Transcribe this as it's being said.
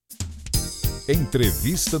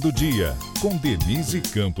Entrevista do dia, com Denise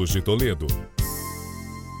Campos de Toledo.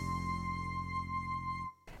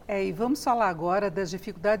 E vamos falar agora das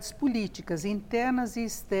dificuldades políticas internas e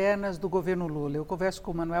externas do governo Lula. Eu converso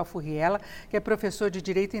com o Manuel Furriela, que é professor de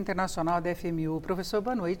Direito Internacional da FMU. Professor,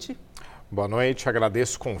 boa noite. Boa noite,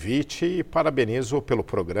 agradeço o convite e parabenizo pelo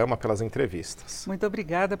programa, pelas entrevistas. Muito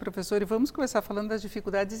obrigada, professor. E vamos começar falando das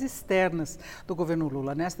dificuldades externas do governo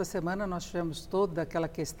Lula. Nesta semana nós tivemos toda aquela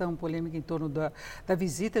questão polêmica em torno da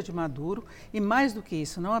visita de Maduro e mais do que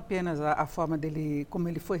isso, não apenas a forma dele, como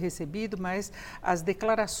ele foi recebido, mas as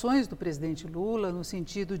declarações do presidente Lula no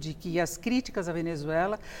sentido de que as críticas à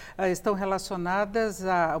Venezuela estão relacionadas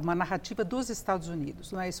a uma narrativa dos Estados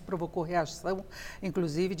Unidos. Não é? Isso provocou reação,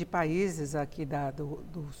 inclusive, de países aqui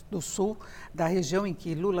do sul, da região em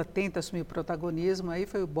que Lula tenta assumir o protagonismo. Aí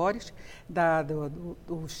foi o Boris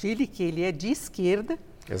do Chile, que ele é de esquerda.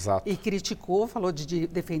 Exato. E criticou, falou de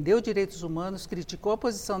defender os direitos humanos, criticou a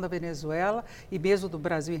posição da Venezuela e mesmo do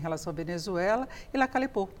Brasil em relação à Venezuela, e lá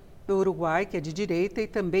calepou. Do Uruguai, que é de direita, e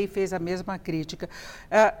também fez a mesma crítica.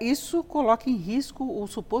 Isso coloca em risco o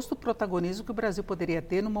suposto protagonismo que o Brasil poderia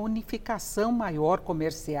ter numa unificação maior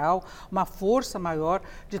comercial, uma força maior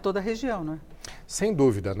de toda a região, não é? Sem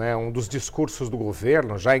dúvida, né? Um dos discursos do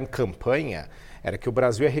governo, já em campanha, era que o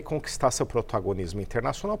Brasil ia reconquistar seu protagonismo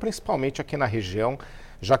internacional, principalmente aqui na região,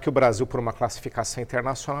 já que o Brasil, por uma classificação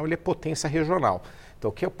internacional, ele é potência regional.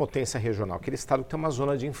 Então, o que é potência regional? Aquele estado que tem uma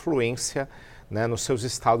zona de influência, né, nos seus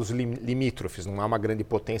estados limítrofes. Não é uma grande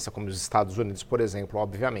potência como os Estados Unidos, por exemplo,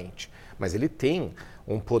 obviamente, mas ele tem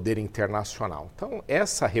um poder internacional. Então,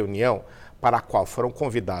 essa reunião, para a qual foram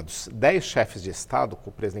convidados 10 chefes de Estado, com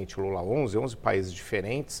o presidente Lula 11 países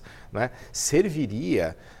diferentes, né,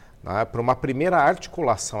 serviria para uma primeira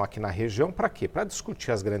articulação aqui na região, para quê? Para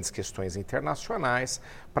discutir as grandes questões internacionais,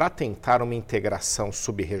 para tentar uma integração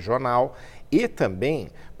subregional e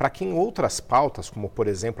também para que em outras pautas, como por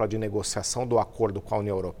exemplo a de negociação do acordo com a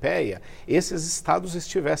União Europeia, esses estados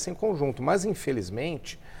estivessem em conjunto. Mas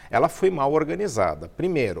infelizmente ela foi mal organizada.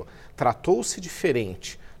 Primeiro, tratou-se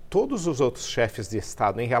diferente todos os outros chefes de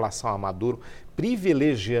Estado em relação a Maduro,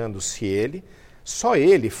 privilegiando-se ele. Só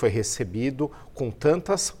ele foi recebido com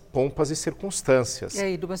tantas pompas e circunstâncias. E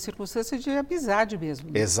aí, de uma circunstância de amizade mesmo.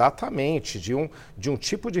 Né? Exatamente, de um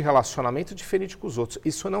tipo de relacionamento diferente com os outros.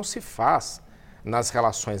 Isso não se faz nas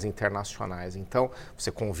relações internacionais. Então,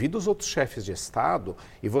 você convida os outros chefes de Estado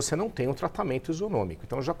e você não tem um tratamento isonômico.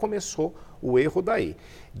 Então, já começou o erro daí.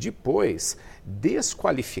 Depois,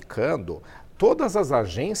 desqualificando todas as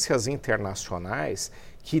agências internacionais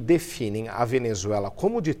que definem a Venezuela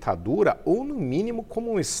como ditadura ou, no mínimo,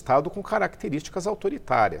 como um Estado com características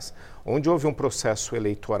autoritárias, onde houve um processo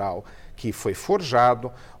eleitoral que foi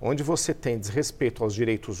forjado, onde você tem desrespeito aos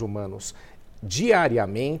direitos humanos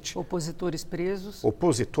diariamente. Opositores presos.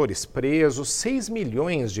 6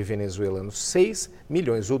 milhões de venezuelanos, 6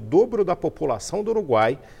 milhões, o dobro da população do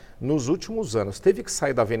Uruguai, nos últimos anos, teve que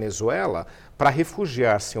sair da Venezuela para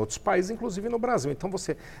refugiar-se em outros países, inclusive no Brasil. Então,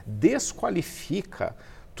 você desqualifica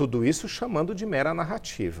tudo isso chamando de mera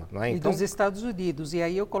narrativa. Não é? Então, e dos Estados Unidos. E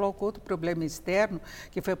aí eu coloco outro problema externo,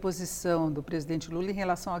 que foi a posição do presidente Lula em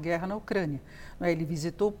relação à guerra na Ucrânia. Não é? Ele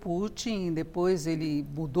visitou Putin, depois ele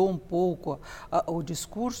mudou um pouco o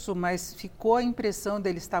discurso, mas ficou a impressão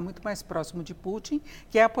dele estar muito mais próximo de Putin,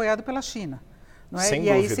 que é apoiado pela China. Não é? Sem e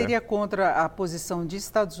aí dúvida. seria contra a posição dos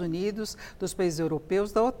Estados Unidos, dos países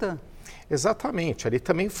europeus, da OTAN. Exatamente, ali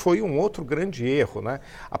também foi um outro grande erro, né?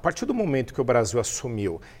 A partir do momento que o Brasil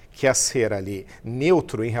assumiu que ia ser ali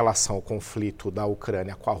neutro em relação ao conflito da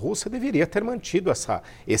Ucrânia com a Rússia, deveria ter mantido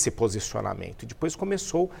esse posicionamento. E depois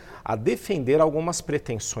começou a defender algumas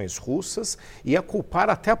pretensões russas e a culpar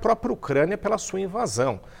até a própria Ucrânia pela sua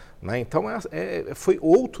invasão, né? Então foi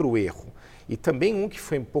outro erro. E também um que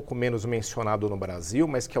foi um pouco menos mencionado no Brasil,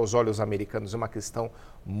 mas que aos olhos americanos é uma questão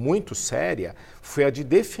muito séria, foi a de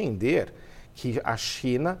defender que a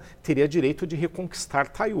China teria direito de reconquistar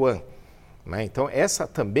Taiwan. Né? Então, essa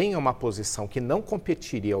também é uma posição que não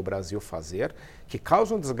competiria ao Brasil fazer, que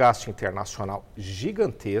causa um desgaste internacional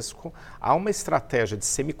gigantesco. Há uma estratégia de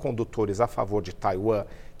semicondutores a favor de Taiwan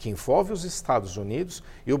que envolve os Estados Unidos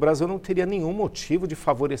e o Brasil não teria nenhum motivo de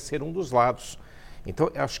favorecer um dos lados.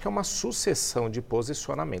 Então, eu acho que é uma sucessão de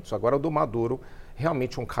posicionamentos. Agora, o do Maduro,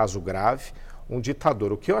 realmente um caso grave, um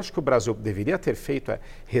ditador. O que eu acho que o Brasil deveria ter feito é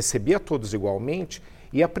receber a todos igualmente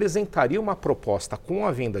e apresentaria uma proposta com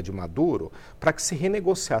a vinda de Maduro para que se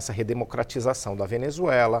renegociasse a redemocratização da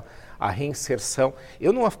Venezuela, a reinserção.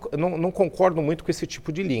 Eu não concordo muito com esse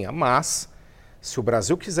tipo de linha, mas se o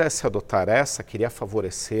Brasil quisesse adotar essa, queria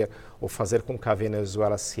favorecer ou fazer com que a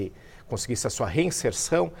Venezuela se conseguisse a sua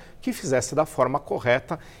reinserção, que fizesse da forma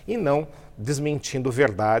correta e não desmentindo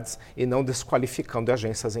verdades e não desqualificando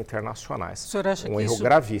agências internacionais. O senhor acha que erro isso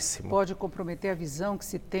gravíssimo. Pode comprometer a visão que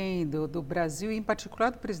se tem do Brasil, e em particular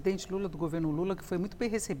do presidente Lula, do governo Lula, que foi muito bem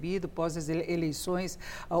recebido pós as eleições,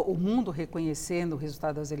 o mundo reconhecendo o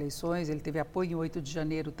resultado das eleições, ele teve apoio em 8 de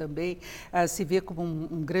janeiro também, se vê como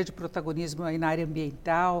um grande protagonismo aí na área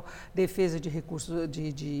ambiental, defesa de recursos,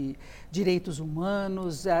 de direitos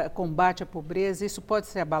humanos, combate à pobreza. Isso pode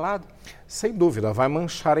ser abalado? Sem dúvida, vai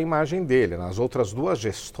manchar a imagem dele. Nas outras 2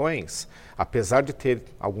 gestões, apesar de ter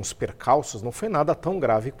alguns percalços, não foi nada tão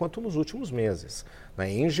grave quanto nos últimos meses.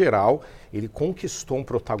 Em geral, ele conquistou um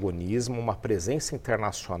protagonismo, uma presença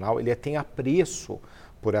internacional, ele tem apreço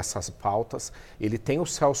por essas pautas, ele tem o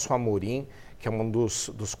Celso Amorim, que é um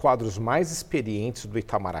dos quadros mais experientes do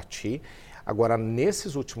Itamaraty. Agora,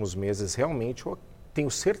 nesses últimos meses, realmente, eu tenho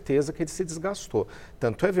certeza que ele se desgastou.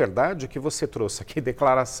 Tanto é verdade que você trouxe aqui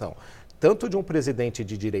declaração tanto de um presidente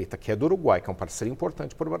de direita, que é do Uruguai, que é um parceiro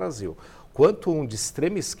importante para o Brasil, quanto um de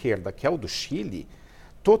extrema esquerda, que é o do Chile,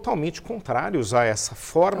 totalmente contrários a essa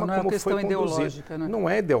forma então, como foi conduzido. Não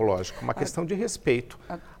é ideológico, é uma questão de respeito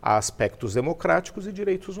a aspectos democráticos e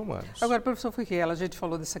direitos humanos. Agora, professor Furriela, a gente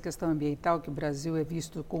falou dessa questão ambiental, que o Brasil é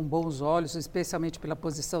visto com bons olhos, especialmente pela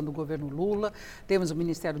posição do governo Lula. Temos o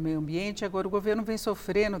Ministério do Meio Ambiente, agora o governo vem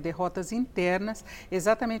sofrendo derrotas internas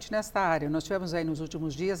exatamente nesta área. Nós tivemos aí nos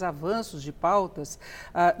últimos dias avanços de pautas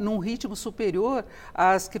num ritmo superior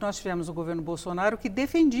às que nós tivemos no governo Bolsonaro, que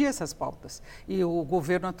defendia essas pautas. E o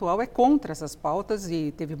governo atual é contra essas pautas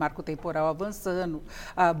e teve marco temporal avançando,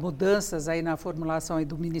 mudanças aí na formulação aí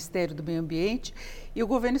do Ministério do Meio Ambiente, e o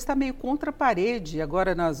governo está meio contra a parede,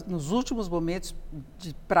 agora nos últimos momentos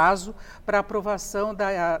de prazo para aprovação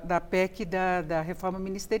da PEC da reforma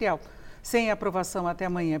ministerial. Sem aprovação até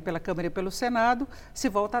amanhã pela Câmara e pelo Senado, se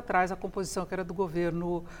volta atrás a composição que era do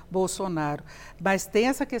governo Bolsonaro. Mas tem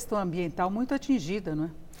essa questão ambiental muito atingida, não é?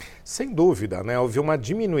 Sem dúvida, houve uma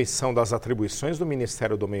diminuição das atribuições do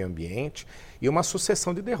Ministério do Meio Ambiente e uma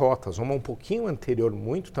sucessão de derrotas. Uma um pouquinho anterior,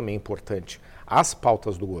 muito também importante, às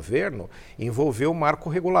pautas do governo, envolveu o marco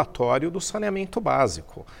regulatório do saneamento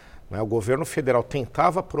básico. O governo federal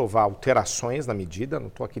tentava aprovar alterações na medida, não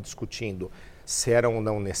estou aqui discutindo se eram ou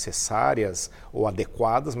não necessárias ou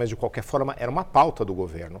adequadas, mas de qualquer forma era uma pauta do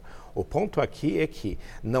governo. O ponto aqui é que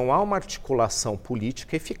não há uma articulação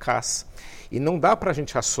política eficaz e não dá para a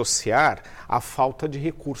gente associar a falta de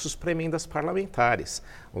recursos para emendas parlamentares.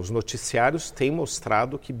 Os noticiários têm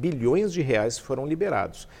mostrado que bilhões de reais foram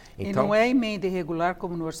liberados. Então, e não é emenda irregular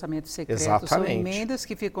como no orçamento secreto, exatamente. São emendas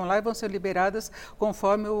que ficam lá e vão ser liberadas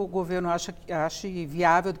conforme o governo ache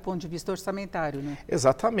viável do ponto de vista orçamentário, né?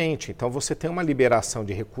 Exatamente. Então você tem uma liberação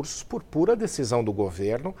de recursos por pura decisão do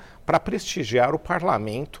governo para prestigiar o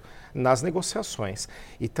parlamento nas negociações.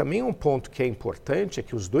 E também um ponto que é importante é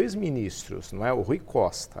que os 2 ministros, o Rui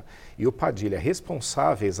Costa e o Padilha,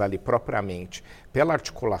 responsáveis ali propriamente pela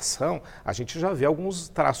articulação, a gente já vê alguns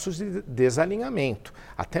traços de desalinhamento,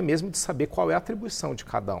 até mesmo de saber qual é a atribuição de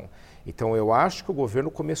cada um. Então eu acho que o governo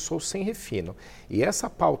começou sem refino. E essa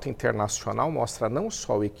pauta internacional mostra não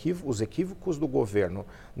só os equívocos do governo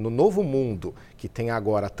no novo mundo, que tem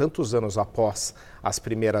agora tantos anos após as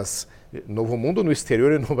primeiras... Novo mundo no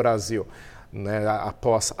exterior e no Brasil,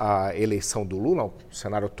 após a eleição do Lula, um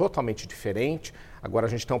cenário totalmente diferente. Agora a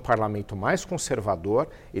gente tem um parlamento mais conservador,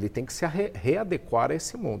 ele tem que se readequar a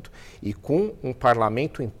esse mundo. E com um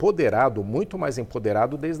parlamento empoderado, muito mais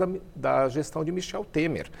empoderado desde a gestão de Michel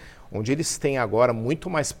Temer, onde eles têm agora muito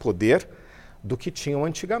mais poder do que tinham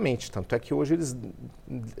antigamente. Tanto é que hoje eles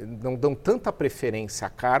não dão tanta preferência a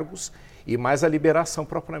cargos e mais a liberação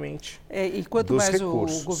propriamente e quanto dos mais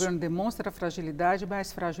recursos. O governo demonstra a fragilidade,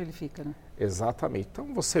 mais frágil ele fica, né? Exatamente.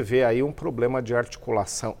 Então você vê aí um problema de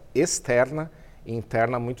articulação externa e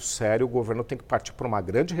interna muito sério. O governo tem que partir para uma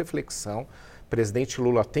grande reflexão. O presidente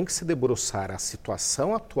Lula tem que se debruçar a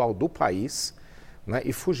situação atual do país,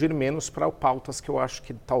 e fugir menos para pautas que eu acho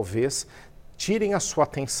que talvez tirem a sua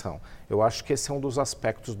atenção. Eu acho que esse é um dos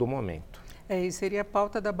aspectos do momento. E seria a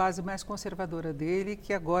pauta da base mais conservadora dele,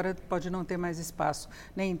 que agora pode não ter mais espaço,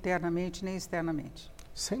 nem internamente, nem externamente.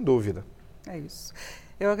 Sem dúvida. É isso.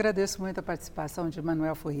 Eu agradeço muito a participação de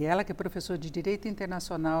Manuel Furriela, que é professor de Direito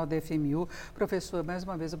Internacional da FMU. Professor, mais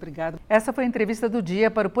uma vez, obrigado. Essa foi a entrevista do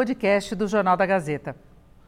dia para o podcast do Jornal da Gazeta.